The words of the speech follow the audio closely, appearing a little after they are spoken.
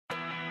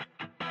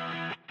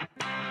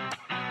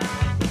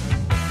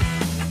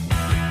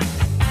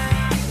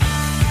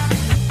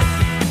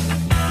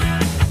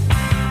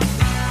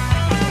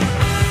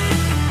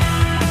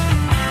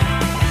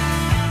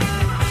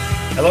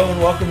Hello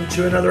and welcome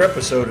to another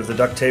episode of the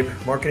Duct Tape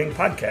Marketing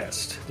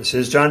Podcast. This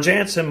is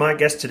Jantsch and my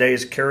guest today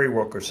is Carrie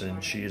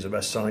Wilkerson. She is a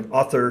best-selling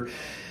author,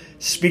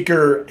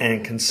 speaker,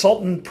 and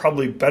consultant,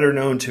 probably better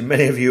known to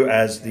many of you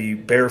as the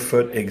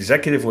Barefoot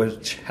Executive,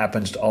 which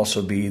happens to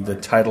also be the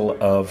title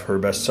of her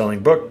best-selling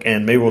book.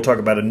 And maybe we'll talk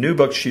about a new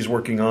book she's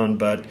working on.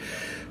 But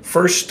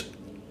first,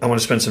 I want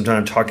to spend some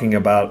time talking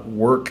about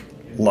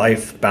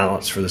work-life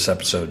balance for this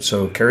episode.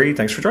 So, Carrie,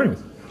 thanks for joining me.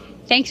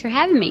 Thanks for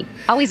having me.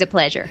 Always a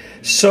pleasure.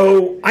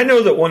 So I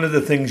know that one of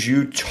the things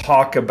you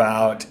talk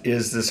about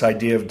is this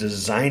idea of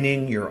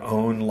designing your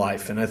own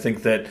life. And I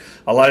think that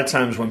a lot of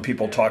times when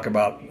people talk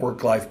about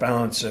work-life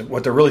balance,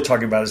 what they're really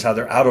talking about is how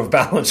they're out of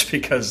balance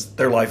because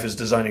their life is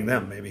designing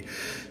them, maybe.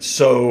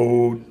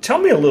 So tell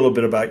me a little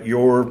bit about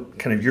your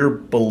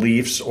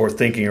beliefs or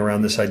thinking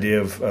around this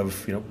idea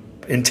of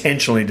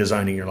intentionally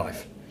designing your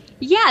life.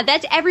 Yeah,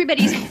 that's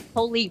everybody's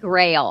holy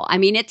grail. I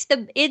mean, it's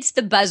the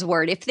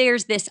buzzword. If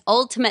there's this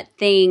ultimate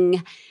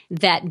thing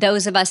that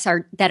those of us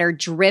that are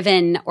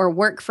driven or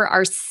work for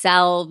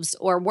ourselves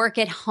or work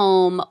at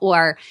home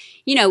or,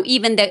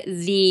 even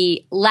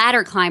the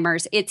ladder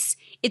climbers, it's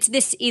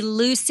this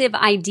elusive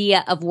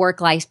idea of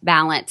work-life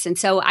balance. And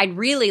so I'd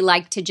really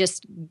like to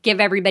just give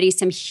everybody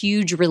some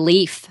huge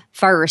relief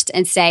first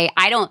and say,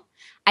 I don't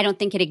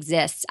think it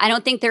exists. I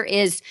don't think there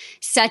is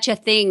such a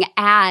thing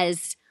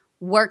as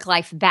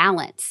work-life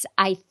balance.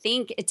 I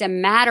think it's a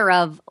matter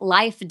of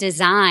life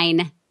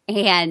design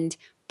and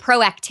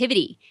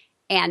proactivity.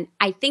 And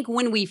I think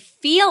when we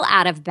feel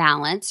out of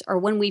balance or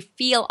when we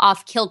feel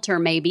off kilter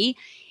maybe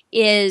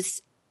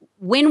is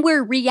when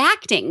we're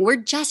reacting. We're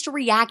just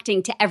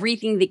reacting to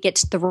everything that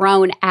gets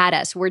thrown at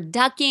us. We're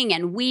ducking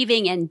and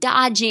weaving and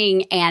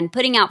dodging and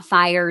putting out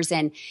fires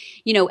and,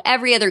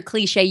 every other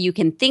cliche you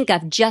can think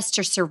of just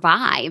to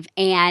survive.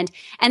 And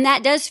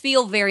that does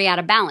feel very out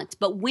of balance.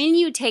 But when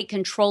you take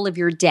control of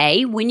your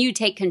day, when you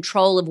take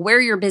control of where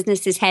your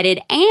business is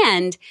headed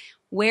and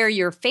where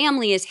your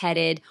family is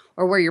headed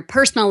or where your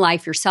personal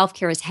life, your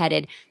self-care is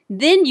headed,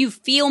 then you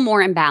feel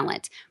more in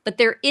balance. But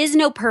there is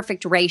no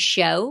perfect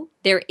ratio.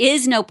 There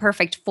is no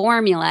perfect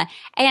formula.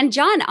 And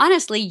John,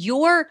 honestly,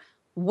 your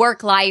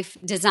work-life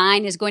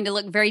design is going to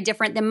look very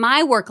different than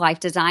my work-life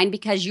design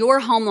because your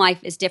home life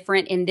is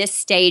different in this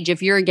stage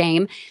of your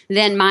game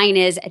than mine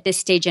is at this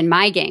stage in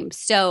my game.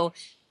 So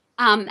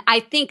I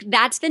think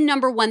that's the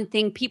number one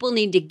thing people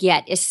need to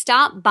get is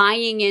stop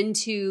buying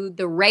into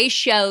the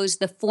ratios,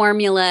 the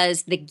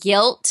formulas, the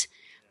guilt,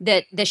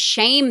 the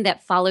shame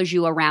that follows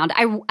you around.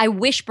 I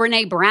wish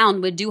Brene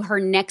Brown would do her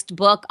next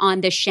book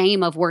on the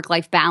shame of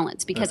work-life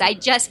balance because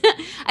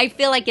I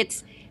feel like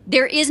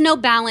there is no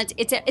balance.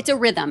 It's a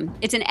rhythm.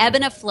 It's an ebb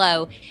and a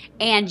flow,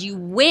 and you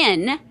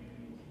win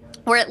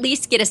or at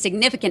least get a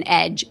significant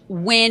edge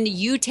when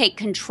you take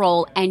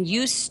control and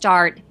you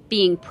start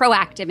being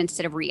proactive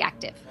instead of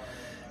reactive.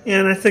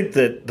 And I think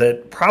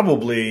that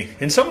probably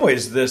in some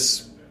ways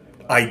this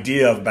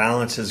idea of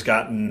balance has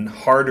gotten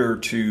harder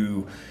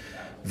to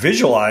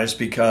visualize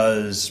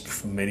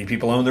because many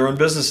people own their own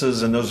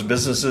businesses and those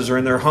businesses are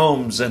in their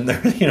homes and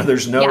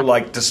there's no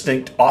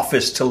distinct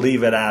office to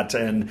leave it at.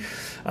 And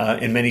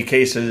in many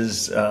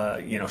cases,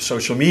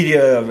 social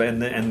media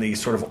and the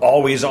sort of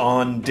always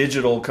on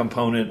digital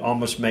component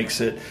almost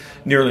makes it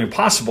nearly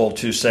impossible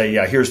to say,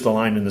 yeah, here's the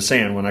line in the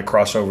sand. When I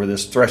cross over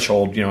this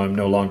threshold, I'm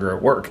no longer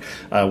at work.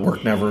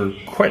 Work never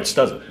quits,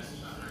 does it?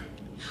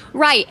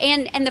 Right.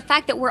 And the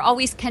fact that we're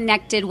always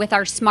connected with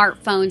our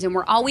smartphones and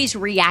we're always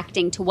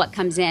reacting to what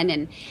comes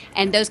in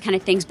and those kind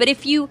of things. But I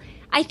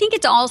think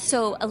it's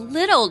also a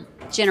little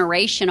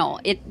generational.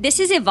 This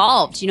has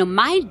evolved.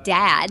 My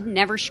dad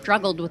never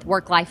struggled with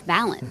work-life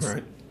balance.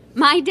 Right.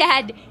 My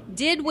dad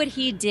did what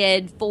he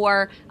did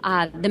for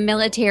the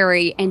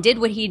military and did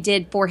what he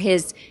did for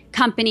his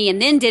company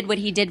and then did what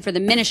he did for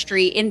the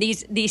ministry in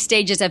these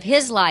stages of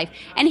his life.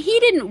 And he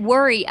didn't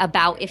worry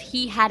about if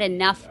he had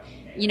enough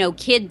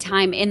kid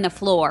time in the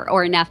floor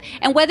or enough.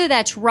 And whether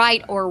that's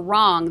right or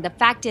wrong, the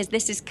fact is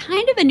this is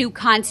kind of a new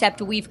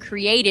concept we've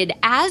created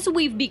as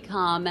we've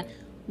become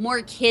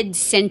more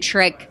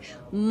kid-centric,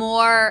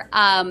 more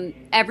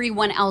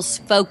everyone else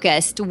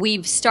focused.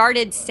 We've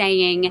started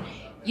saying,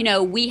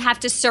 we have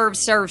to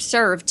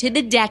serve to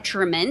the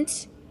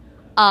detriment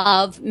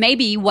of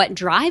maybe what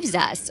drives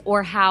us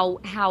or how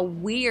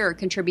we're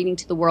contributing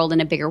to the world in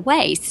a bigger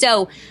way.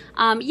 So,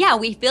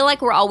 we feel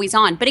like we're always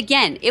on. But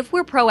again, if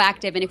we're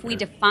proactive and if we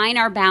define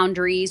our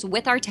boundaries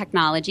with our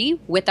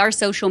technology, with our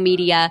social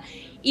media,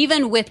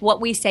 even with what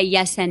we say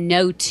yes and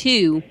no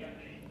to,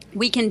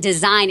 we can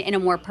design in a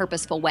more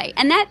purposeful way.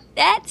 And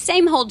that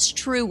same holds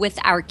true with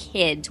our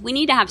kids. We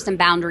need to have some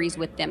boundaries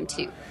with them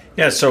too.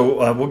 Yeah,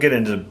 so we'll get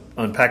into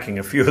unpacking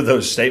a few of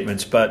those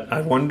statements, but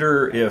I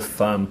wonder if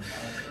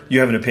you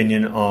have an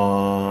opinion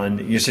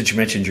on, since you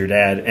mentioned your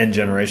dad and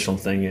generational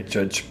thing,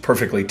 it's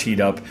perfectly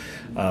teed up.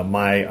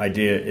 My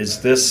idea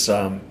is this,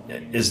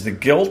 is the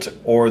guilt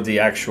or the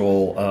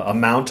actual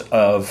amount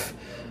of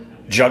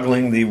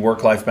juggling the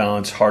work-life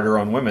balance harder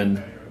on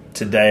women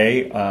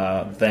today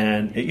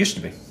than it used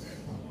to be?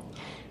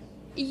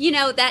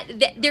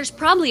 that there's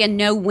probably a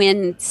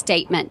no-win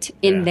statement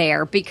in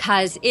there,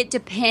 because it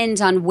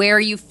depends on where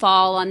you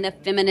fall on the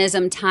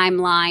feminism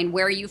timeline,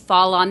 where you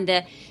fall on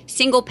the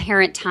single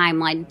parent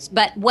timeline.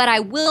 But what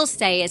I will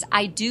say is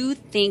I do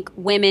think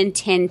women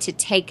tend to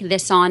take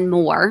this on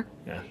more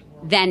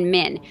than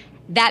men.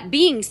 That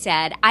being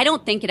said, I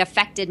don't think it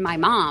affected my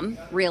mom,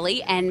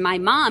 really. And my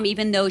mom,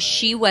 even though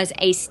she was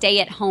a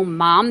stay-at-home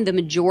mom the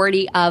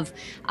majority of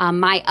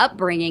my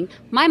upbringing,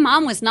 my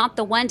mom was not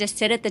the one to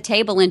sit at the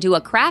table and do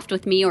a craft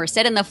with me, or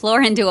sit on the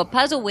floor and do a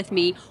puzzle with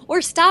me,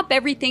 or stop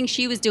everything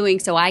she was doing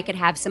so I could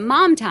have some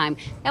mom time.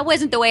 That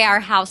wasn't the way our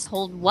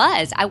household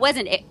was. I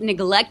wasn't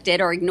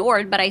neglected or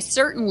ignored, but I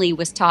certainly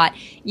was taught,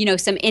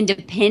 some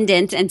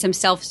independence and some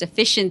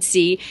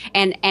self-sufficiency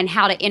and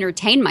how to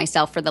entertain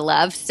myself, for the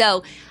love.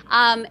 So,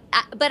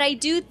 but I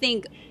do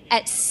think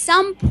at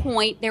some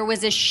point there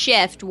was a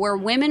shift where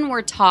women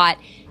were taught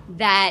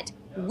that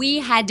we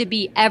had to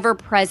be ever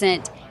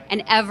present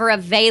and ever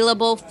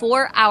available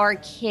for our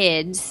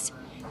kids.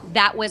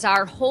 That was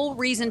our whole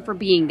reason for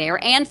being there,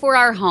 and for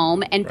our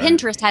home. And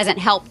Pinterest hasn't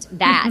helped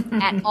that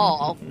at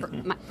all, for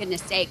my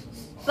goodness sake.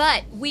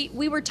 But we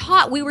were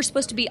taught we were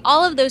supposed to be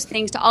all of those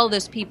things to all of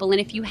those people. And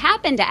if you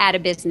happen to add a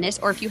business,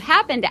 or if you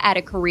happen to add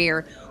a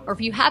career, or if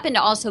you happen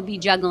to also be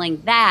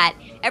juggling that,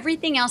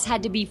 everything else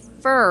had to be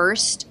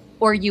first,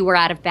 or you were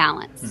out of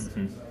balance.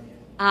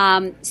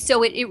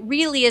 So it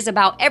really is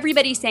about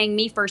everybody saying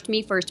me first,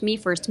 me first, me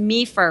first,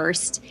 me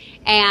first.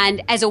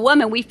 And as a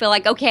woman, we feel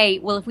like, okay,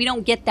 well, if we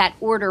don't get that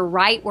order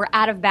right, we're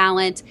out of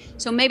balance.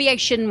 So maybe I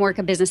shouldn't work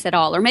a business at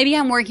all. Or maybe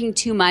I'm working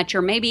too much.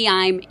 Or maybe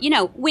I'm,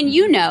 when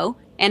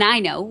and I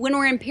know, when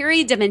we're in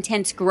periods of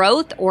intense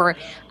growth, or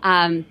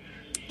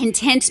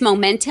intense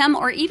momentum,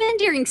 or even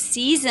during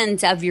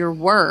seasons of your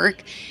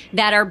work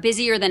that are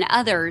busier than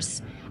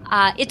others,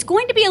 it's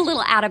going to be a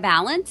little out of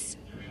balance.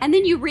 And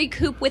then you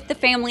recoup with the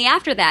family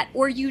after that,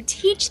 or you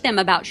teach them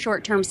about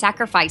short-term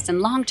sacrifice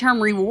and long-term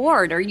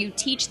reward, or you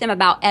teach them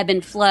about ebb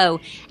and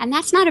flow. And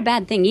that's not a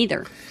bad thing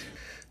either.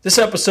 This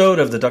episode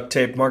of the Duct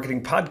Tape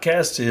Marketing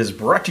Podcast is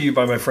brought to you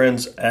by my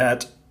friends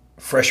at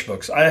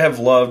FreshBooks. I have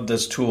loved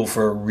this tool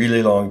for a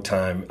really long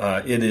time.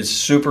 It is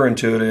super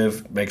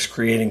intuitive, makes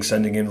creating,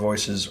 sending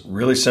invoices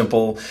really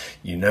simple.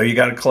 You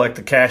got to collect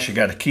the cash, you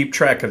got to keep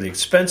track of the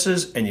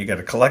expenses, and you got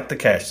to collect the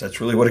cash. That's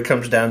really what it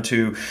comes down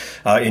to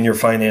in your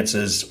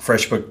finances.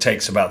 FreshBooks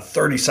takes about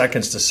 30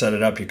 seconds to set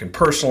it up. You can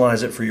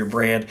personalize it for your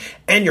brand,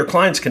 and your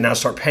clients can now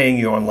start paying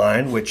you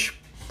online, which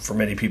for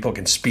many people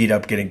can speed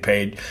up getting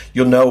paid.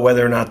 You'll know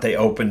whether or not they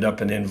opened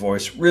up an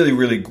invoice. Really,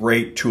 really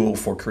great tool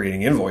for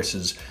creating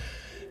invoices.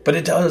 But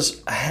it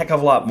does a heck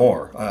of a lot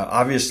more.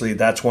 Obviously,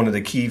 that's one of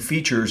the key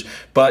features,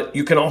 but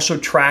you can also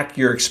track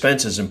your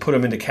expenses and put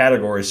them into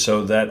categories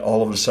so that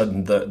all of a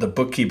sudden the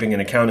bookkeeping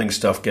and accounting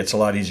stuff gets a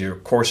lot easier.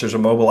 Of course, there's a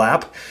mobile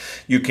app.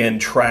 You can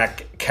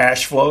track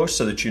cash flow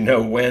so that you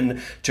know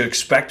when to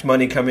expect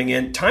money coming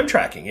in. Time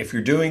tracking. If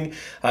you're doing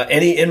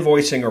any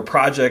invoicing or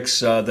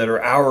projects that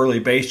are hourly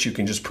based, you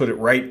can just put it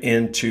right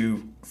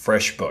into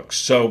FreshBooks.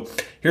 So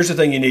here's the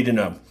thing you need to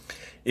know.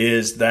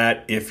 Is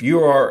that if you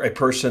are a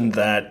person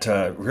that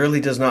really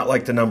does not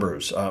like the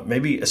numbers,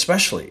 maybe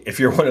especially if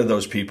you're one of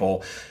those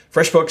people,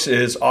 FreshBooks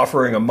is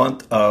offering a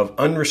month of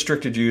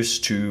unrestricted use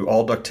to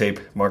all Duct Tape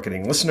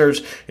Marketing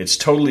listeners. It's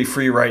totally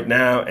free right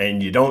now,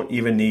 and you don't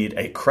even need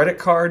a credit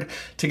card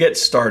to get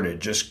started.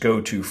 Just go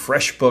to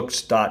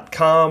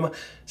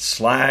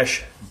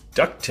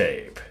freshbooks.com/duct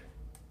tape.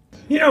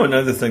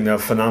 Another thing, though,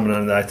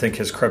 phenomenon that I think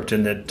has crept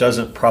in that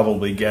doesn't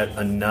probably get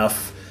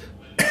enough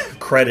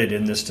credit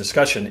in this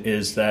discussion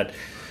is that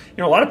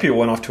a lot of people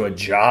went off to a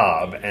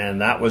job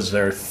and that was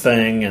their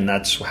thing, and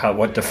that's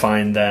what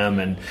defined them,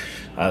 and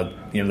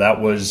that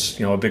was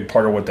a big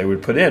part of what they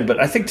would put in. But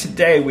I think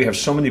today we have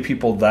so many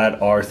people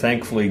that are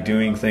thankfully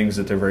doing things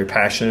that they're very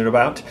passionate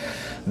about,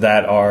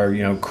 that are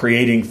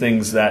creating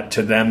things that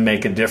to them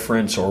make a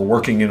difference, or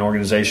working in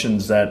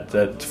organizations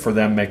that for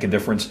them make a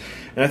difference.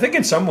 And I think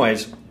in some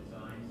ways,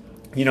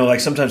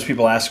 like sometimes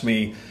people ask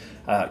me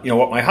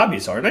what my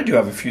hobbies are. And I do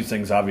have a few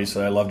things,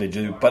 obviously, I love to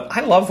do, but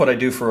I love what I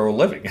do for a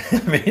living.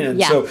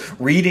 So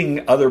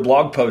reading other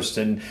blog posts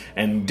and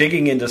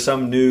digging into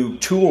some new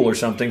tool or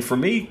something for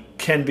me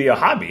can be a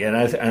hobby. And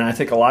I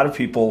think a lot of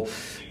people,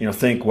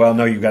 think, well,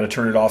 no, you've got to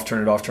turn it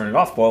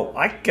off. Well,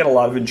 I get a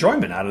lot of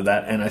enjoyment out of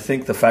that. And I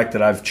think the fact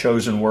that I've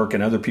chosen work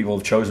and other people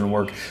have chosen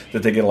work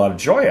that they get a lot of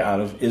joy out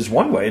of is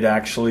one way to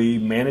actually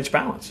manage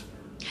balance.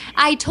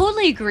 I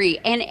totally agree.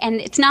 And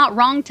it's not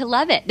wrong to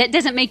love it. That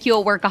doesn't make you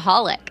a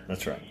workaholic.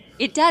 That's right.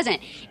 It doesn't.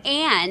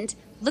 And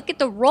look at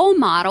the role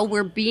model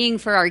we're being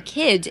for our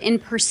kids in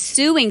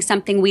pursuing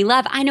something we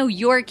love. I know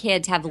your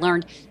kids have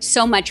learned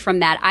so much from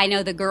that. I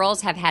know the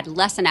girls have had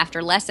lesson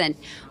after lesson,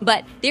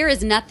 but there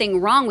is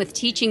nothing wrong with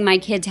teaching my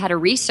kids how to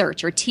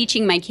research, or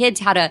teaching my kids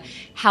how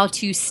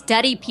to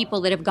study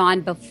people that have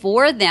gone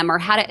before them, or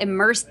how to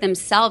immerse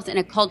themselves in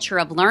a culture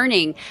of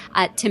learning.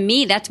 To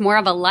me, that's more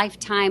of a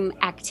lifetime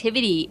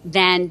activity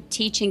than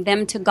teaching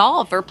them to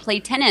golf or play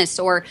tennis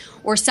or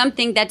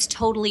something that's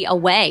totally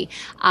away.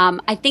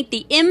 I think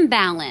the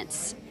imbalance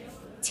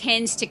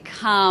tends to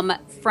come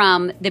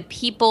from the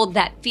people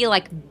that feel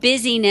like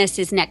busyness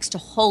is next to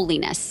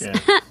holiness.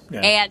 Yeah.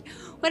 And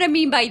what I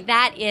mean by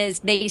that is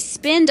they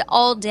spend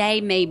all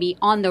day maybe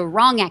on the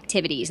wrong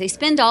activities. They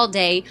spend all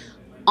day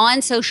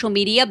on social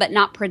media, but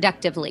not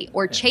productively,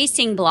 or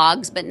chasing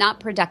blogs, but not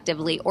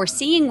productively, or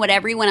seeing what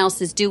everyone else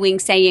is doing,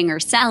 saying, or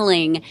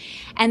selling.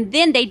 And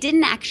then they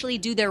didn't actually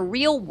do their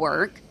real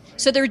work.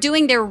 So they're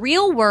doing their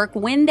real work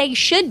when they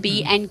should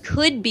be and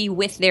could be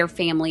with their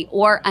family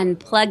or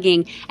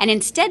unplugging. And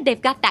instead,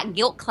 they've got that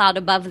guilt cloud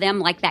above them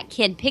like that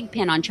kid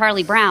Pigpen on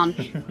Charlie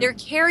Brown. They're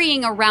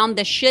carrying around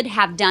the should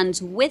have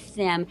dones with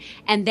them,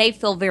 and they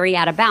feel very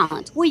out of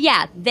balance. Well,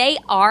 yeah, they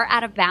are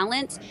out of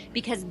balance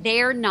because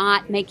they're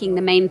not making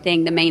the main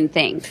thing the main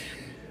thing.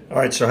 All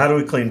right, so how do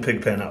we clean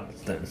Pigpen up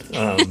then?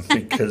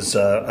 Because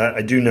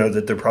I do know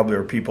that there probably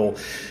are people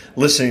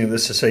listening to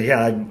this to say,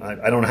 yeah,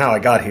 I don't know how I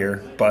got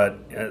here,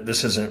 but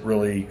this isn't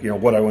really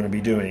what I want to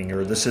be doing,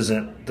 or this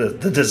isn't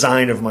the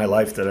design of my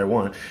life that I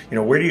want.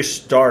 Where do you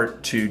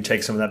start to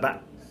take some of that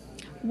back?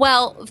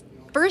 Well,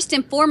 first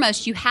and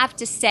foremost, you have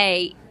to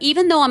say,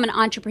 even though I'm an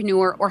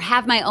entrepreneur or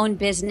have my own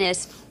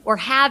business or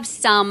have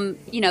some,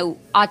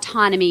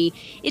 autonomy,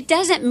 it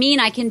doesn't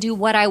mean I can do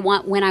what I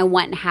want, when I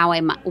want, and how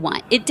I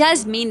want. It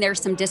does mean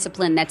there's some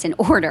discipline that's in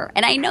order.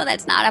 And I know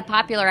that's not a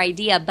popular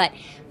idea, but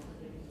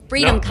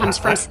freedom comes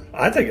from...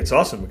 I think it's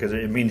awesome because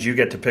it means you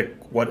get to pick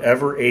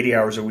whatever 80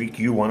 hours a week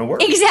you want to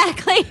work.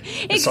 Exactly.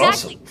 It's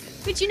awesome.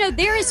 But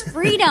there is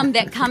freedom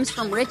that comes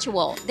from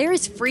ritual. There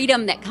is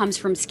freedom that comes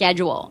from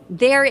schedule.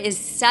 There is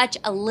such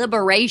a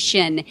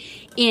liberation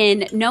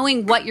in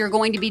knowing what you're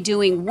going to be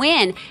doing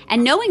when,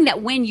 and knowing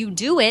that when you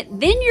do it,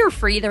 then you're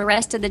free the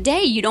rest of the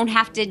day. You don't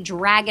have to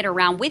drag it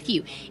around with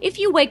you. If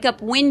you wake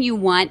up when you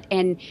want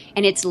and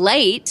it's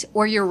late,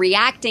 or you're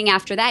reacting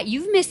after that,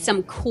 you've missed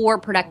some core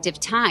productive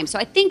time. So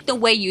I think the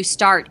way you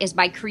start is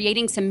by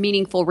creating some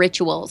meaningful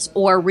rituals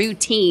or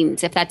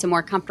routines, if that's a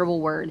more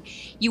comfortable word.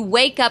 You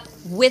wake up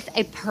with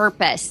a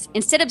purpose.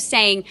 Instead of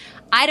saying,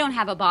 I don't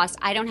have a boss,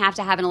 I don't have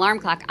to have an alarm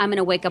clock, I'm going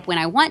to wake up when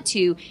I want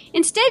to.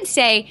 Instead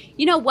say,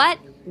 you know what?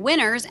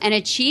 Winners and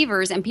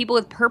achievers and people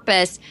with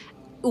purpose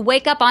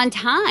wake up on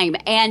time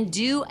and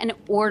do an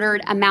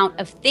ordered amount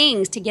of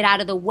things to get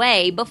out of the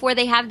way before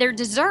they have their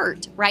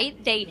dessert,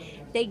 right?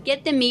 They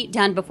get the meat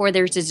done before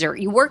there's dessert.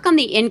 You work on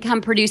the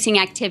income-producing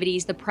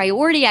activities, the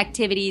priority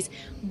activities,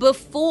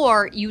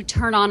 before you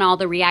turn on all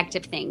the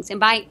reactive things. And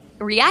by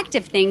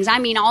reactive things, I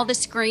mean all the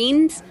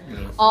screens,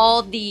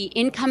 all the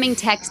incoming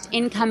text,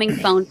 incoming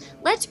phone.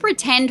 Let's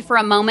pretend for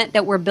a moment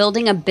that we're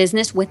building a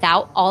business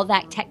without all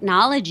that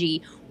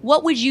technology.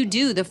 What would you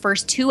do the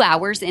first 2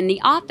 hours in the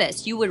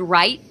office? You would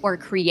write or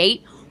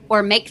create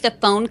or make the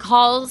phone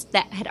calls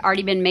that had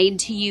already been made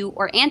to you,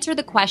 or answer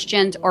the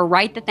questions, or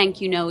write the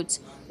thank you notes,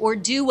 or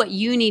do what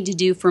you need to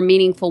do for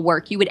meaningful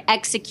work. You would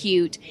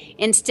execute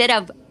instead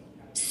of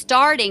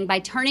starting by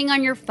turning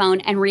on your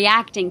phone and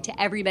reacting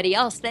to everybody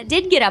else that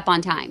did get up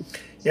on time.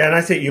 Yeah, and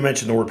I think you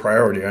mentioned the word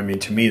priority. I mean,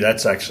 to me,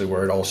 that's actually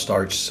where it all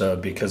starts,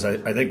 because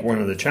I think one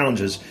of the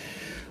challenges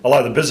a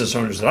lot of the business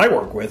owners that I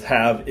work with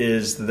have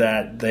is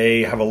that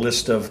they have a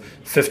list of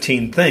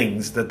 15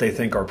 things that they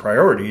think are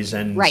priorities,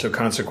 and so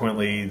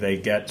consequently they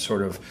get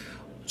sort of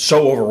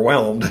so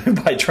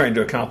overwhelmed by trying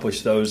to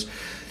accomplish those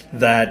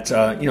that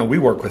we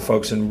work with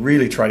folks and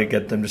really try to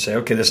get them to say,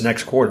 okay, this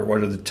next quarter,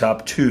 what are the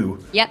top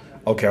 2? Yep.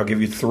 Okay, I'll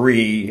give you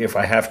 3 if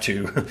I have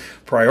to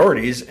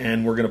priorities,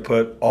 and we're going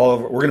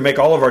to make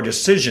all of our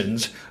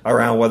decisions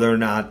around whether or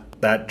not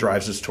that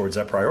drives us towards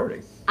that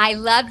priority. I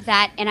love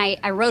that, and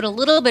I wrote a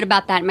little bit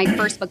about that in my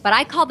first book, but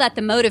I call that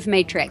the motive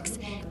matrix.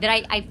 That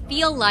I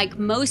feel like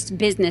most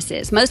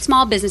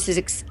small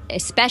businesses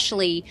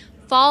especially,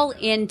 fall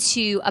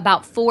into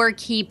about 4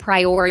 key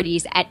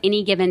priorities at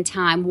any given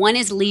time. One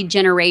is lead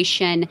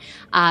generation,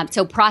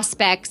 so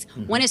prospects.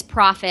 One is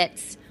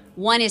profits.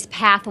 One is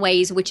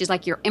pathways, which is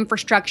like your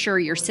infrastructure,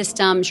 your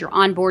systems, your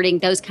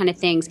onboarding, those kind of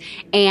things.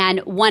 And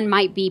one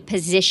might be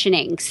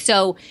positioning.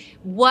 So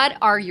what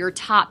are your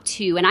top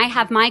 2? And I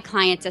have my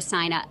clients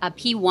assign a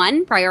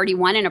P1, priority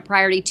 1, and a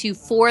priority 2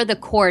 for the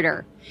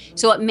quarter.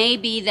 So it may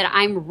be that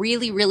I'm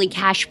really, really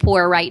cash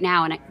poor right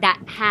now, and that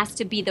has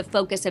to be the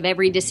focus of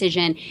every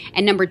decision.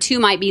 And number 2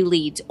 might be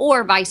leads,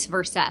 or vice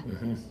versa.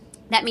 Mm-hmm.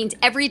 That means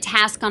every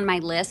task on my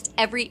list,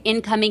 every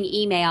incoming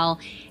email,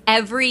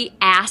 every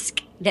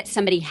ask that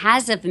somebody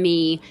has of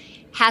me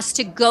has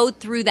to go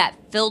through that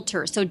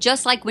filter. So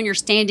just like when you're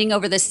standing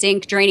over the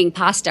sink draining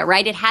pasta,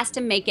 right? It has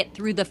to make it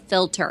through the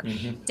filter.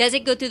 Mm-hmm. Does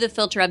it go through the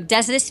filter of,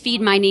 does this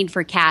feed my need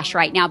for cash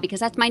right now?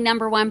 Because that's my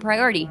number 1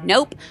 priority.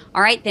 Nope.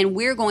 All right, then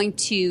we're going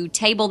to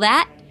table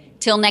that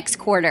till next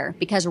quarter,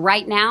 because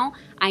right now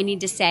I need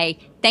to say,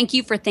 thank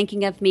you for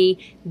thinking of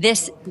me.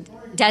 This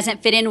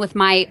doesn't fit in with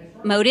my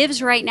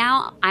motives right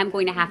now. I'm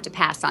going to have to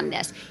pass on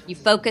this. You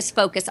focus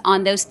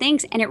on those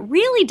things, and it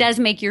really does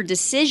make your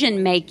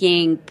decision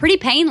making pretty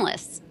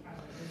painless.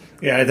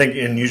 Yeah, I think,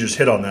 and you just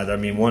hit on that. I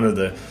mean, one of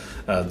the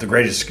the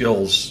greatest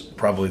skills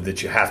probably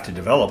that you have to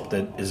develop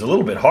that is a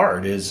little bit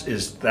hard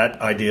is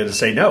that idea to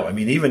say no. I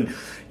mean,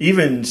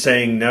 even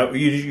saying no.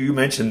 You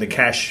mentioned the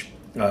cash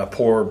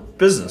poor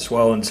business.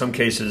 Well, in some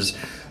cases,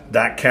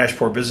 that cash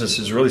poor business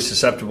is really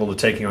susceptible to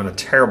taking on a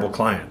terrible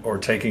client or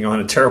taking on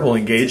a terrible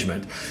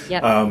engagement.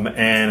 Yep.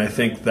 And I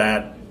think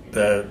that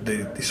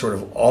the sort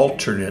of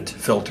alternate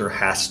filter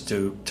has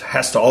to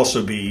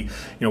also be,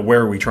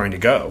 where are we trying to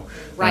go?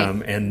 Right.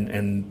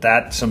 And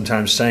that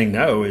sometimes saying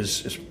no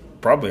is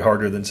probably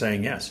harder than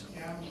saying yes.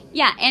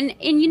 Yeah, and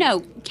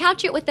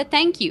couch it with a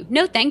thank you.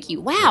 No, thank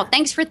you. Wow,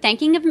 thanks for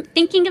thinking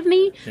of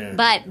me. Yeah.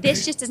 But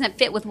this just doesn't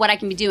fit with what I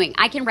can be doing.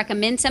 I can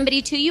recommend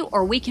somebody to you,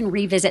 or we can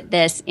revisit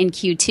this in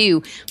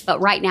Q2.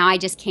 But right now, I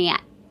just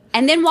can't.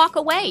 And then walk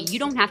away. You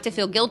don't have to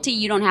feel guilty.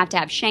 You don't have to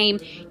have shame.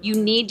 You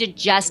need to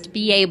just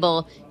be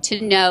able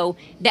to know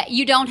that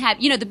you don't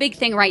have, the big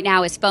thing right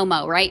now is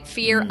FOMO, right?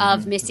 Fear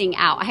of missing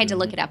out. I had to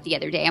look it up the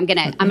other day. I'm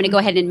gonna go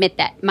ahead and admit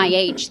that my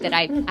age that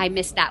I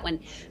missed that one.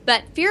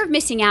 But fear of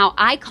missing out,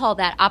 I call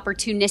that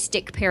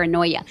opportunistic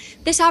paranoia.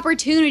 This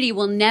opportunity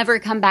will never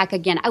come back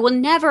again. I will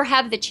never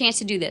have the chance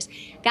to do this.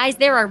 Guys,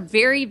 there are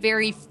very,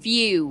 very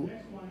few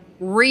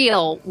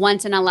real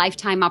once in a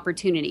lifetime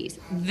opportunities.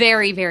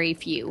 Very, very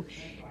few.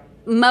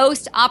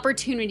 Most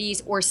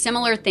opportunities or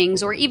similar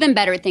things or even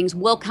better things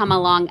will come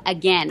along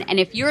again. And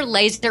if you're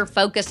laser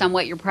focused on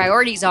what your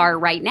priorities are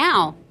right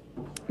now,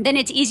 then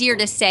it's easier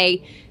to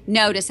say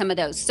no to some of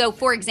those. So,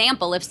 for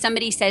example, if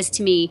somebody says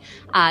to me,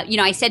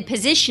 I said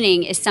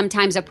positioning is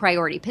sometimes a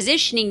priority.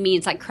 Positioning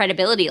means like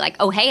credibility, like,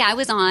 oh, hey, I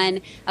was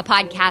on a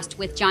podcast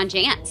with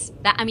Jantsch.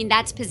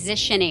 That's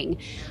positioning.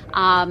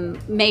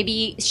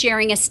 Maybe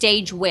sharing a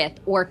stage with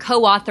or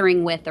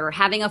co-authoring with or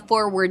having a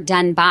forward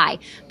done by.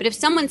 But if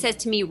someone says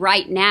to me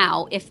right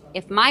now,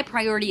 if my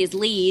priority is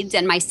leads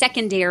and my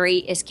secondary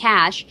is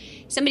cash,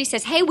 somebody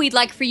says, hey, we'd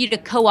like for you to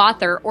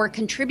co-author or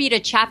contribute a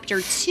chapter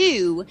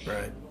to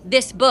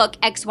this book,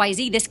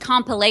 XYZ, this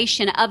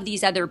compilation of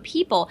these other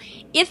people.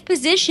 If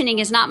positioning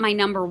is not my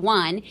number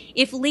one,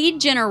 if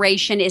lead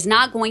generation is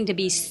not going to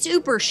be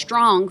super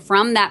strong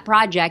from that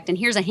project, and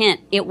here's a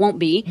hint, it won't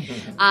be.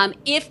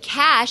 If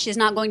cash is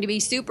not going to be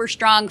super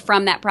strong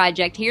from that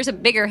project, here's a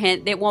bigger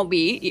hint, it won't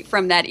be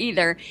from that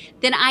either,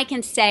 then I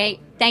can say,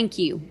 thank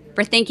you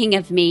for thinking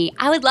of me.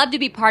 I would love to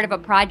be part of a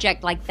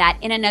project like that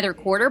in another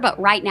quarter, but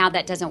right now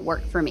that doesn't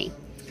work for me.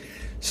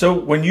 So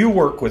when you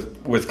work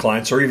with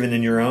clients or even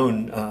in your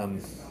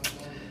own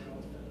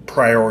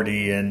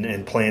priority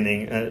and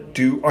planning,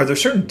 are there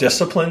certain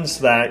disciplines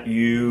that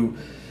you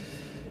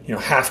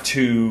have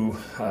to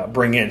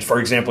bring in?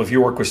 For example, if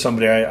you work with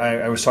somebody,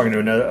 I was talking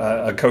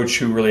to a coach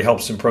who really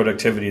helps in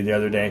productivity the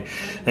other day,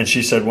 and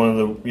she said one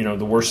of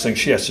the worst things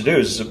she has to do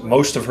is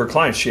most of her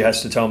clients, she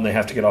has to tell them they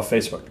have to get off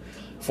Facebook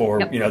for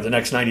the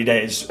next 90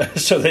 days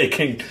so they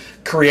can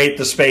create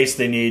the space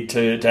they need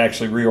to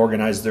actually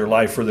reorganize their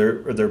life or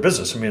their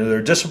business. I mean, are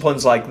there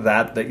disciplines like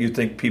that you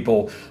think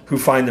people who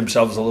find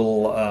themselves a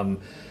little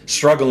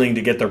struggling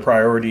to get their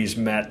priorities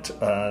met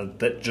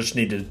that just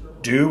need to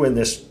do in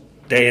this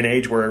day and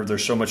age where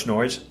there's so much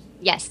noise?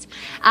 Yes.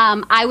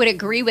 I would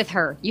agree with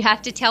her. You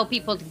have to tell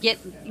people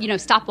to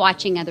stop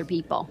watching other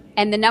people.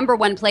 And the number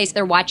one place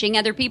they're watching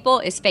other people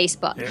is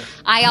Facebook. Yeah.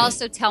 I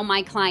also tell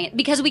my client,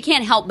 because we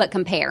can't help but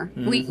compare.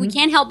 Mm-hmm. We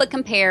can't help but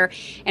compare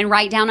and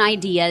write down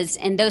ideas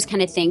and those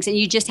kind of things. And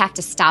you just have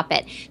to stop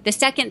it. The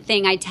second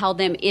thing I tell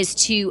them is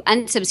to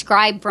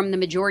unsubscribe from the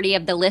majority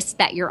of the lists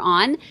that you're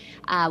on.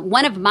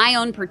 One of my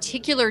own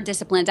particular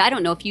disciplines, I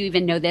don't know if you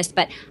even know this,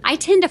 but I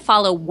tend to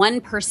follow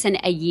one person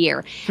a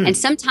year. And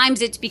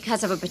sometimes it's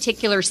because of a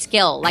particular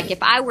skill. Like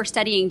if I were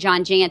studying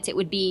John Jantsch, it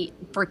would be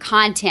for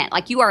content.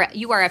 Like you are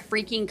a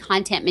freaking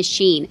content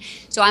machine.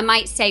 So I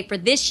might say for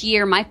this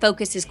year, my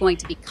focus is going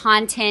to be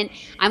content.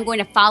 I'm going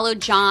to follow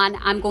John.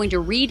 I'm going to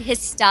read his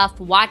stuff,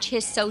 watch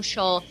his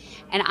social,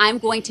 and I'm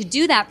going to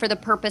do that for the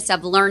purpose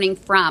of learning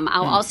from.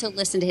 I'll also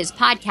listen to his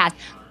podcast.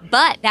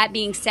 But that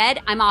being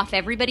said, I'm off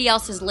everybody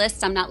else's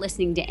lists. I'm not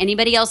listening to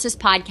anybody else's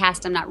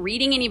podcast. I'm not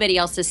reading anybody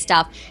else's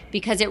stuff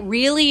because it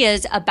really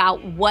is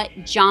about what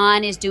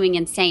John is doing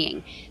and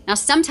saying. Now,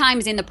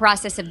 sometimes in the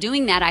process of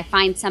doing that, I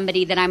find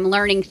somebody that I'm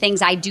learning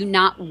things I do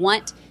not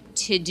want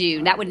to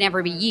do. That would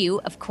never be you,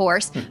 of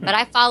course. But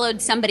I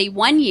followed somebody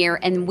 1 year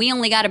and we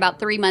only got about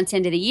 3 months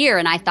into the year.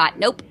 And I thought,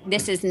 nope,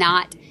 this is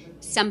not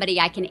somebody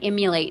I can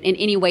emulate in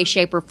any way,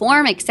 shape, or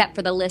form except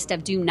for the list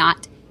of do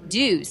not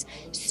do's.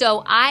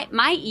 So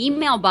my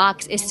email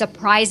box is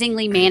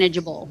surprisingly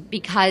manageable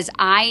because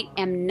I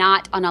am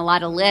not on a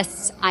lot of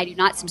lists. I do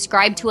not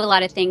subscribe to a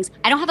lot of things.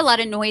 I don't have a lot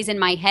of noise in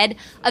my head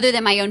other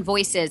than my own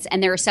voices,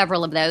 and there are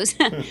several of those.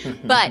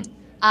 But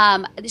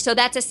so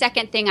that's a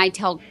second thing I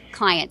tell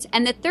clients.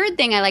 And the third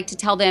thing I like to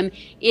tell them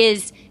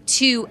is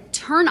to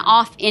turn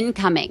off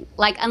incoming.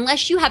 Like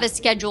unless you have a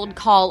scheduled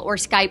call or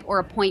Skype or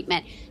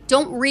appointment,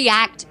 don't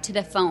react to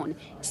the phone.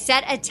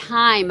 Set a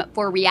time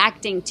for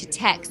reacting to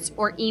texts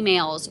or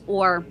emails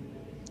or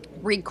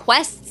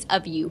requests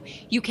of you.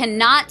 You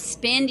cannot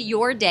spend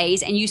your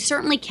days, and you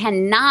certainly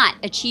cannot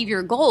achieve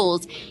your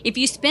goals if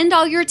you spend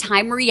all your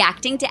time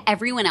reacting to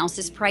everyone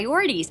else's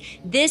priorities.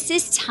 This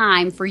is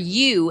time for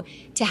you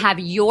to have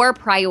your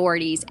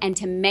priorities and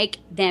to make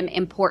them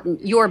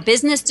important. Your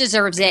business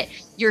deserves it.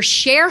 Your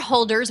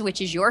shareholders,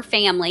 which is your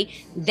family,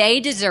 they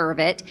deserve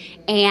it.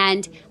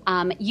 And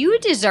you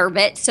deserve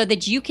it so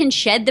that you can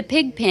shed the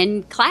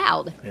pigpen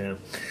cloud. Yeah.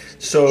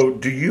 So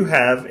do you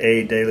have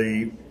a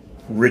daily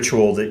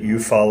ritual that you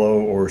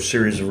follow, or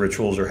series of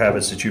rituals or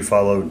habits that you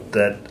follow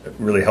that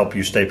really help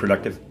you stay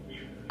productive?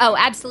 Oh,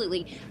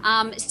 absolutely.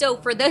 So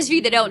for those of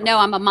you that don't know,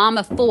 I'm a mom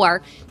of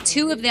 4.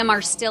 2 of them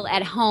are still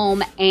at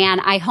home,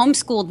 and I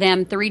homeschool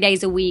them 3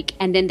 days a week,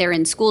 and then they're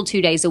in school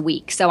 2 days a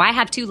week. So I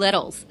have 2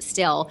 littles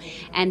still.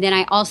 And then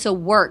I also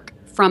work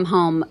from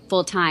home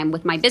full time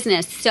with my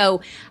business.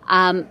 So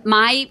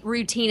my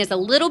routine is a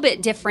little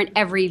bit different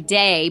every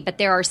day, but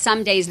there are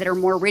some days that are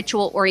more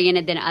ritual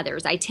oriented than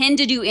others. I tend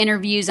to do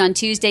interviews on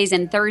Tuesdays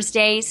and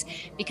Thursdays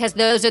because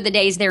those are the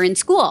days they're in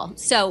school.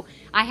 So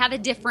I have a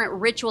different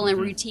ritual and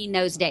routine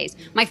those days.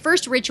 My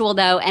first ritual,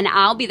 though, and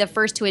I'll be the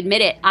first to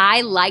admit it,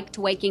 I liked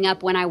waking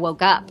up when I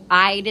woke up.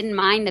 I didn't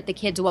mind that the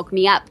kids woke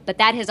me up, but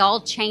that has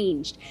all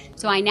changed.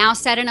 So I now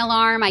set an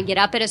alarm. I get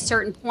up at a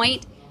certain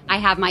point. I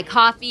have my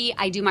coffee,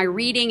 I do my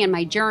reading and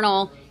my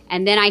journal,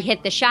 and then I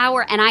hit the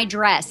shower and I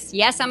dress.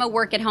 Yes, I'm a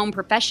work-at-home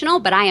professional,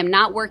 but I am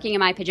not working in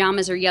my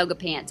pajamas or yoga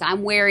pants.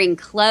 I'm wearing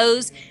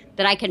clothes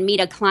that I can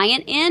meet a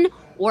client in,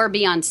 or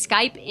be on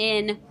Skype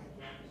in,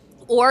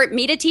 or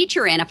meet a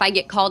teacher in if I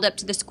get called up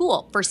to the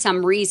school for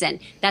some reason.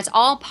 That's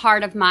all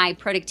part of my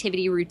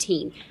productivity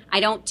routine.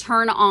 I don't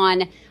turn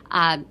on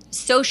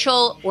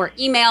social or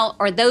email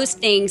or those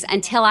things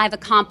until I've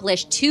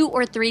accomplished 2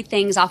 or 3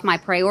 things off my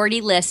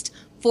priority list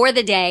for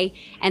the day,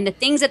 and the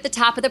things at the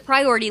top of the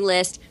priority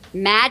list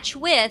match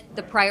with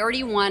the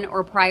priority 1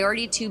 or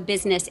priority 2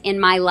 business in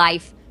my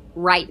life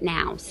right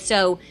now.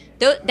 So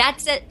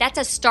that's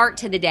a start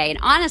to the day. And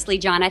honestly,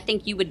 John, I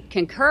think you would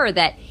concur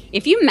that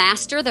if you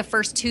master the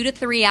first 2 to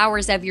 3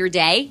 hours of your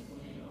day,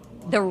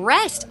 the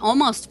rest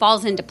almost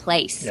falls into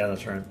place. Yeah,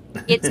 that's right.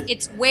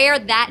 It's where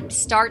that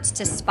starts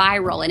to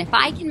spiral. And if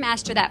I can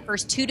master that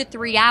first 2 to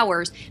 3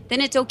 hours, then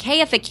it's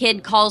okay if a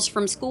kid calls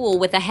from school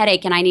with a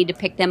headache and I need to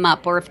pick them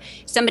up, or if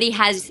somebody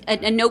has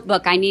a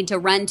notebook I need to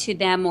run to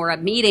them, or a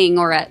meeting,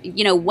 or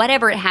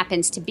whatever it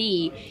happens to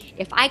be.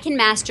 If I can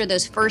master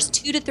those first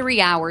 2 to 3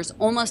 hours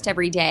almost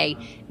every day,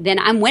 then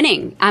I'm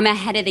winning. I'm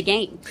ahead of the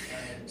game.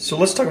 So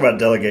let's talk about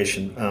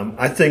delegation.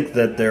 I think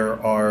that there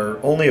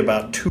are only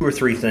about 2 or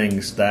 3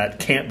 things that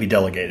can't be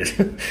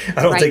delegated.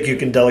 I don't think you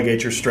can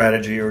delegate your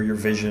strategy or your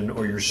vision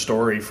or your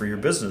story for your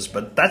business,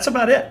 but that's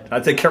about it. I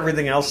think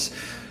everything else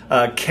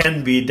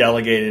can be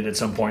delegated at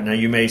some point. Now,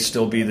 you may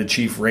still be the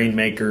chief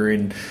rainmaker,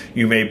 and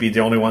you may be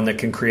the only one that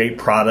can create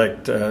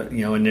product,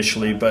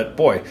 initially, but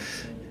boy,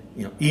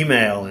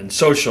 email and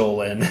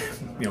social and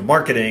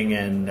marketing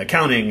and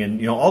accounting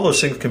and all those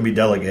things can be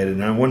delegated.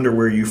 And I wonder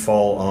where you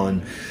fall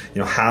on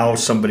how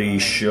somebody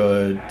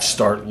should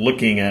start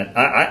looking at.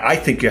 I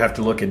think you have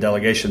to look at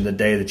delegation the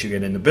day that you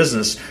get into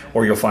business,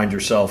 or you'll find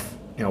yourself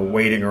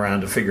waiting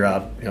around to figure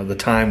out the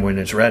time when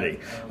it's ready.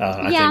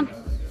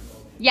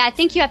 I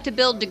think you have to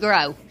build to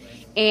grow.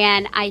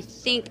 And I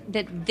think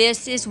that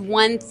this is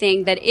one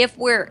thing that if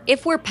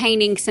we're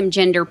painting some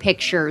gender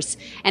pictures,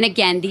 and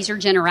again, these are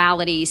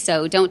generalities,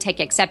 so don't take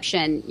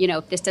exception,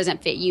 if this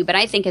doesn't fit you. But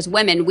I think as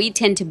women, we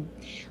tend to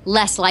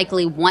less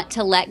likely want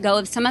to let go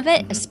of some of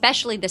it,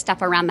 especially the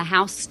stuff around the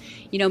house.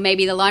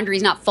 Maybe the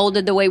laundry's not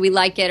folded the way we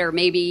like it, or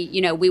maybe,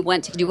 we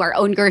want to do our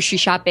own grocery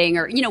shopping,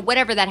 or,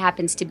 whatever that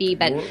happens to be.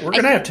 But we're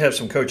going to have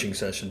some coaching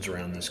sessions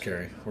around this,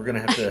 Carrie. We're going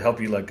to have to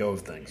help you let go of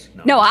things.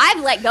 No,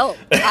 I've let go.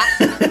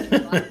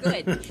 I'm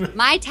good.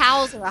 My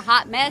towels are a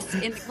hot mess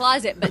in the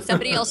closet, but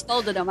somebody else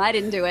folded them. I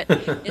didn't do it.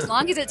 As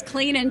long as it's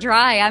clean and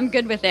dry, I'm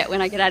good with it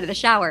when I get out of the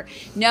shower.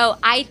 No,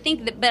 I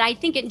think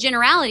in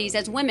generalities,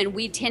 as women,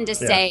 we tend to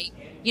say,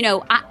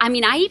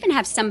 I even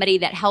have somebody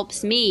that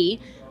helps me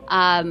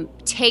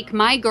take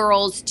my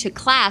girls to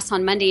class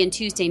on Monday and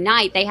Tuesday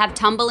night. They have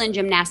tumble and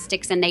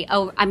gymnastics, and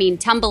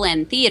tumble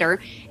and theater,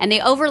 and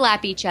they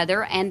overlap each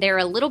other, and they're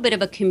a little bit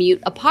of a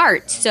commute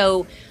apart.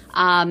 So,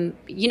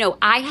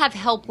 I have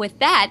help with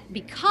that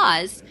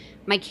because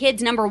my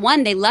kids, number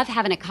one, they love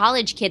having a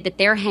college kid that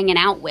they're hanging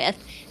out with.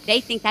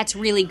 They think that's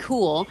really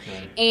cool.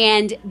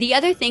 And the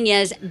other thing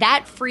is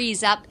that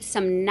frees up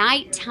some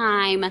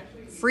nighttime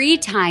free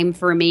time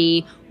for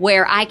me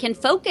where I can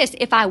focus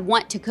if I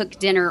want to cook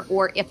dinner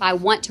or if I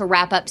want to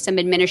wrap up some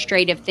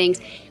administrative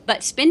things.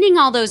 But spending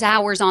all those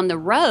hours on the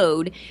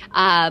road,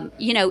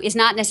 is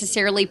not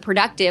necessarily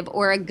productive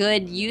or a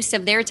good use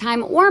of their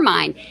time or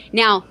mine.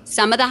 Now,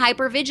 some of the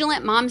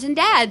hypervigilant moms and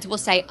dads will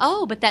say,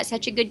 oh, but that's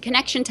such a good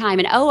connection time.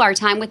 And, oh, our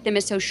time with them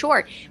is so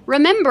short.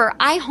 Remember,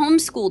 I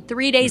homeschooled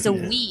 3 days a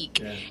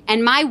week,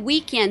 and my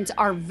weekends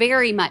are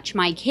very much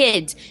my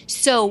kids.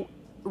 So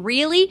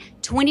really,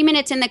 20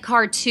 minutes in the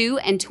car to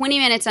and 20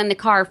 minutes in the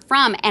car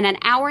from, and an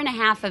hour and a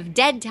half of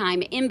dead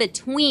time in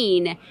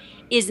between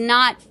is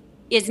not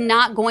is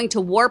not going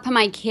to warp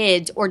my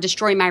kids or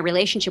destroy my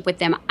relationship with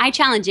them. I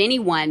challenge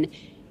anyone,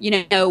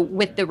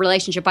 with the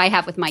relationship I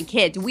have with my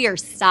kids. We are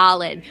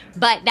solid.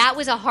 But that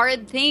was a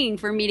hard thing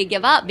for me to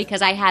give up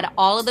because I had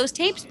all of those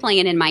tapes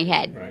playing in my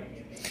head. Right.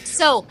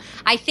 So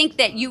I think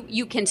that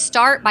you can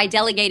start by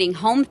delegating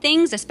home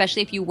things,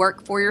 especially if you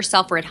work for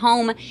yourself or at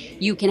home.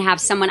 You can have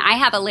someone. I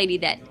have a lady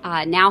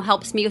that now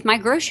helps me with my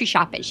grocery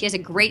shopping. She has a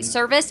great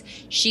service.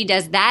 She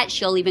does that.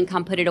 She'll even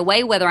come put it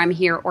away whether I'm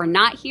here or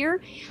not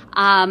here.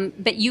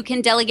 But you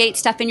can delegate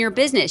stuff in your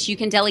business. You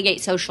can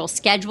delegate social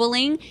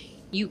scheduling.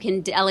 You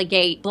can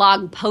delegate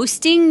blog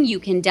posting. You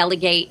can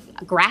delegate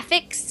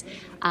graphics,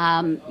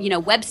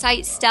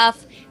 website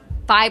stuff.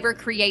 Fiber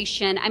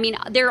creation. I mean,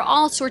 there are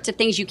all sorts of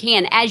things you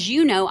can. As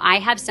you know, I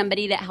have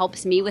somebody that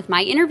helps me with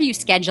my interview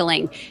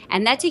scheduling,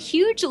 and that's a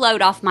huge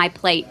load off my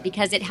plate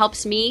because it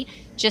helps me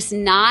just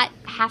not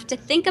have to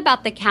think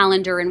about the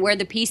calendar and where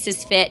the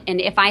pieces fit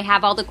and if I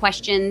have all the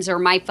questions or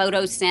my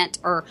photos sent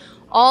or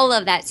all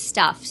of that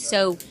stuff.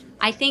 So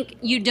I think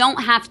you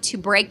don't have to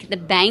break the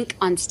bank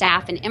on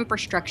staff and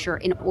infrastructure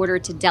in order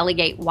to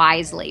delegate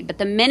wisely. But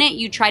the minute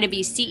you try to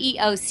be CEO,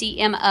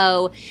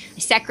 CMO,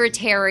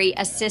 secretary,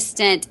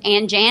 assistant,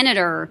 and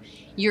janitor,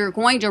 you're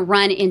going to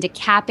run into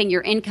capping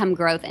your income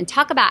growth and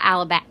talk about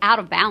out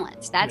of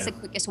balance. That's the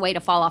quickest way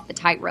to fall off the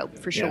tightrope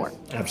for sure.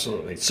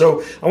 Absolutely.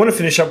 So I want to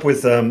finish up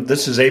with,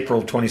 this is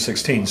April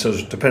 2016. So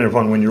depending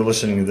upon when you're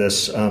listening to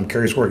this,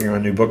 Carrie's working on a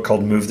new book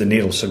called Move the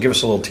Needle. So give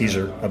us a little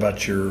teaser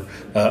about your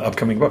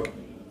upcoming book.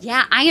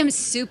 Yeah, I am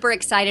super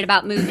excited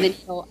about Move the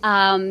Needle.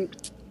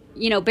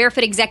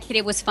 Barefoot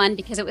Executive was fun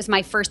because it was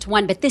my first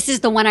one, but this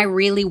is the one I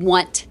really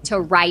want to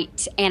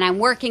write, and I'm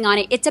working on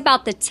it. It's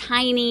about the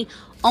tiny,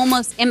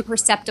 almost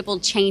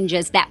imperceptible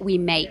changes that we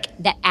make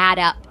that add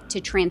up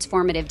to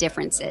transformative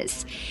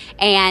differences.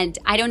 And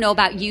I don't know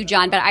about you,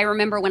 John, but I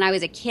remember when I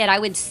was a kid, I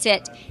would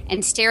sit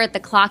and stare at the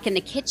clock in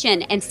the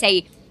kitchen and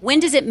say, when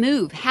does it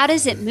move? How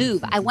does it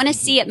move? I want to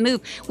see it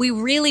move. We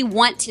really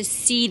want to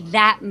see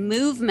that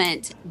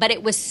movement, but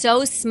it was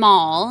so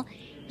small,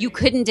 you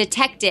couldn't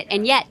detect it.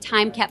 And yet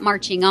time kept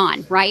marching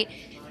on, right?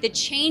 The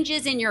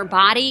changes in your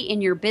body,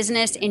 in your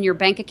business, in your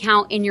bank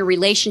account, in your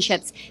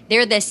relationships,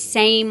 they're the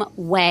same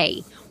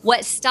way.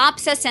 What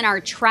stops us in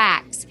our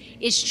tracks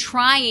is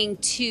trying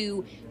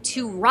to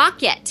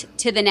rocket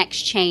to the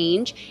next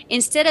change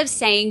instead of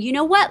saying, you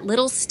know what,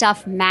 little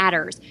stuff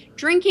matters.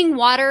 Drinking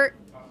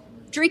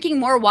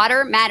more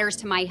water matters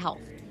to my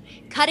health.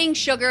 Cutting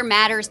sugar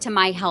matters to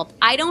my health.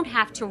 I don't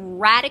have to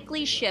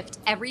radically shift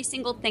every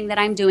single thing that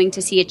I'm doing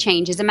to see a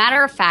change. As a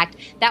matter of fact,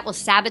 that will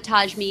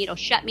sabotage me. It'll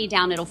shut me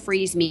down. It'll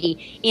freeze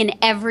me in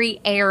every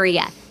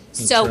area.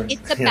 So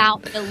it's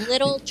about the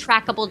little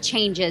trackable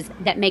changes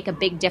that make a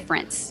big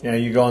difference. Yeah,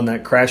 you go on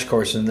that crash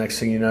course, and the next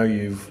thing you know,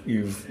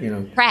 you've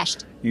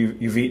crashed.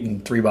 You've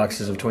eaten 3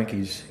 boxes of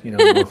Twinkies,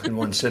 in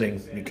one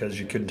sitting because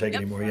you couldn't take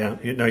any more. Yeah,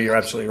 you're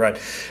absolutely right.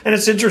 And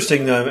it's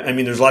interesting.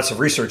 There's lots of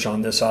research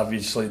on this.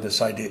 Obviously,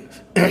 this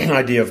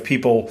idea of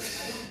people,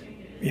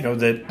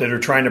 that are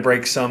trying to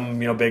break some,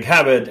 big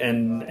habit,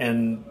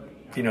 and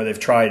they've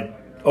tried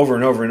over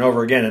and over and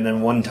over again, and then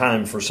one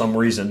time for some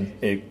reason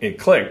it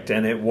clicked,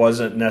 and it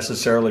wasn't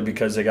necessarily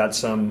because they got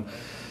some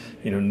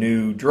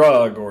new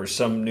drug or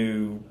some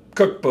new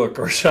cookbook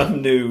or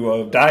some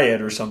new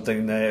diet or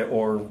something,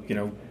 or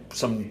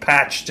some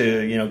patch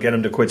to get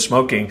them to quit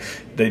smoking.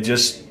 They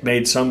just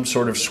made some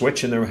sort of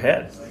switch in their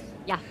head.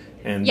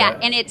 And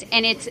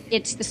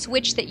it's the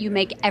switch that you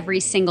make every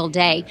single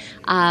day.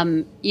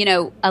 A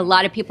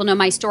lot of people know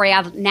my story.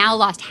 I've now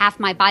lost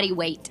half my body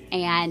weight,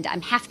 and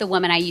I'm half the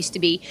woman I used to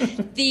be.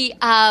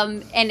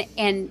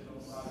 And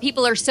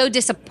people are so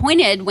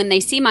disappointed when they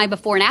see my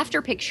before and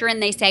after picture,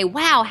 and they say,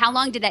 "Wow, how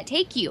long did that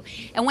take you?"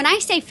 And when I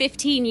say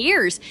 15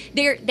 years,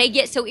 they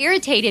get so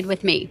irritated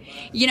with me.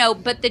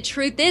 But the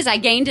truth is, I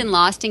gained and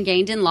lost,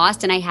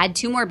 and I had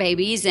 2 more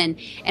babies and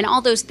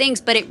all those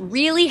things. But it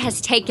really has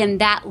taken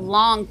that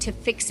long to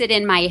fix it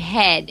in my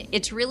head.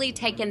 It's really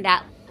taken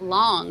that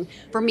long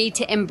for me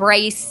to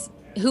embrace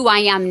who I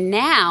am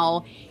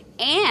now.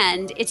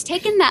 And it's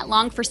taken that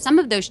long for some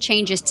of those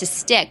changes to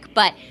stick.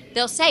 But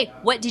they'll say,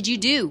 what did you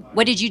do?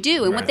 What did you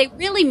do? And what they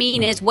really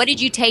mean is, what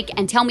did you take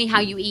and tell me how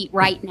you eat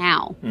right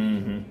now?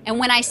 Mm-hmm. And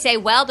when I say,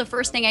 well, the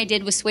first thing I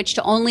did was switch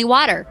to only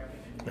water.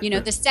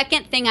 The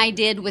second thing I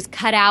did was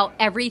cut out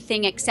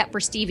everything except for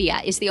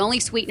stevia. Is the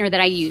only sweetener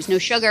that I use. No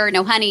sugar,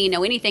 no honey,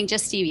 no anything,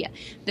 just stevia.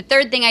 The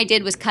third thing I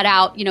did was cut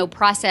out,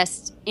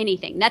 processed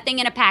anything. Nothing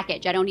in a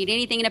package. I don't need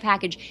anything in a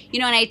package.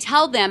 And I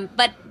tell them,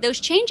 but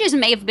those changes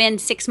may have been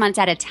 6 months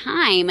at a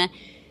time,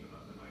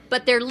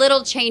 but they're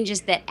little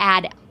changes that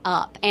add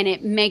up, and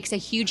it makes a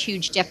huge,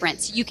 huge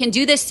difference. You can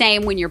do the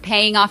same when you're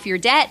paying off your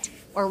debt,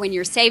 or when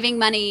you're saving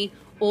money,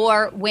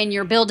 or when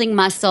you're building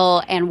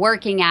muscle and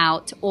working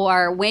out,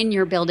 or when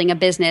you're building a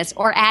business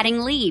or adding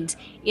leads.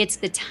 It's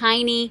the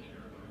tiny,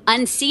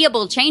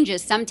 unseeable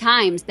changes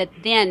sometimes that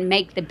then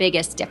make the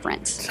biggest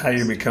difference. It's how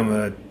you become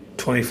a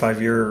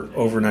 25-year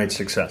overnight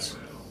success.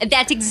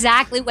 That's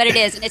exactly what it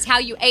is. And it's how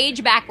you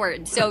age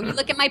backwards. So you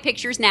look at my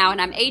pictures now and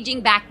I'm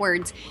aging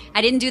backwards.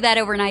 I didn't do that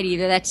overnight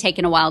either. That's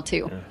taken a while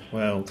too. Yeah.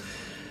 Well,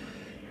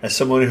 as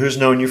someone who's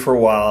known you for a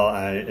while,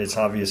 it's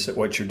obvious that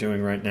what you're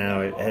doing right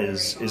now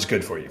is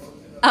good for you.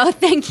 Oh,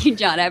 thank you,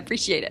 John. I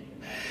appreciate it.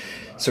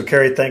 So,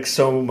 Carrie, thanks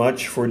so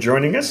much for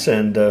joining us,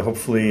 and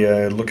hopefully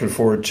looking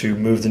forward to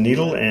Move the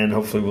Needle, and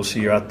hopefully we'll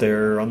see you out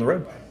there on the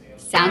road.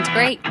 Sounds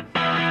great.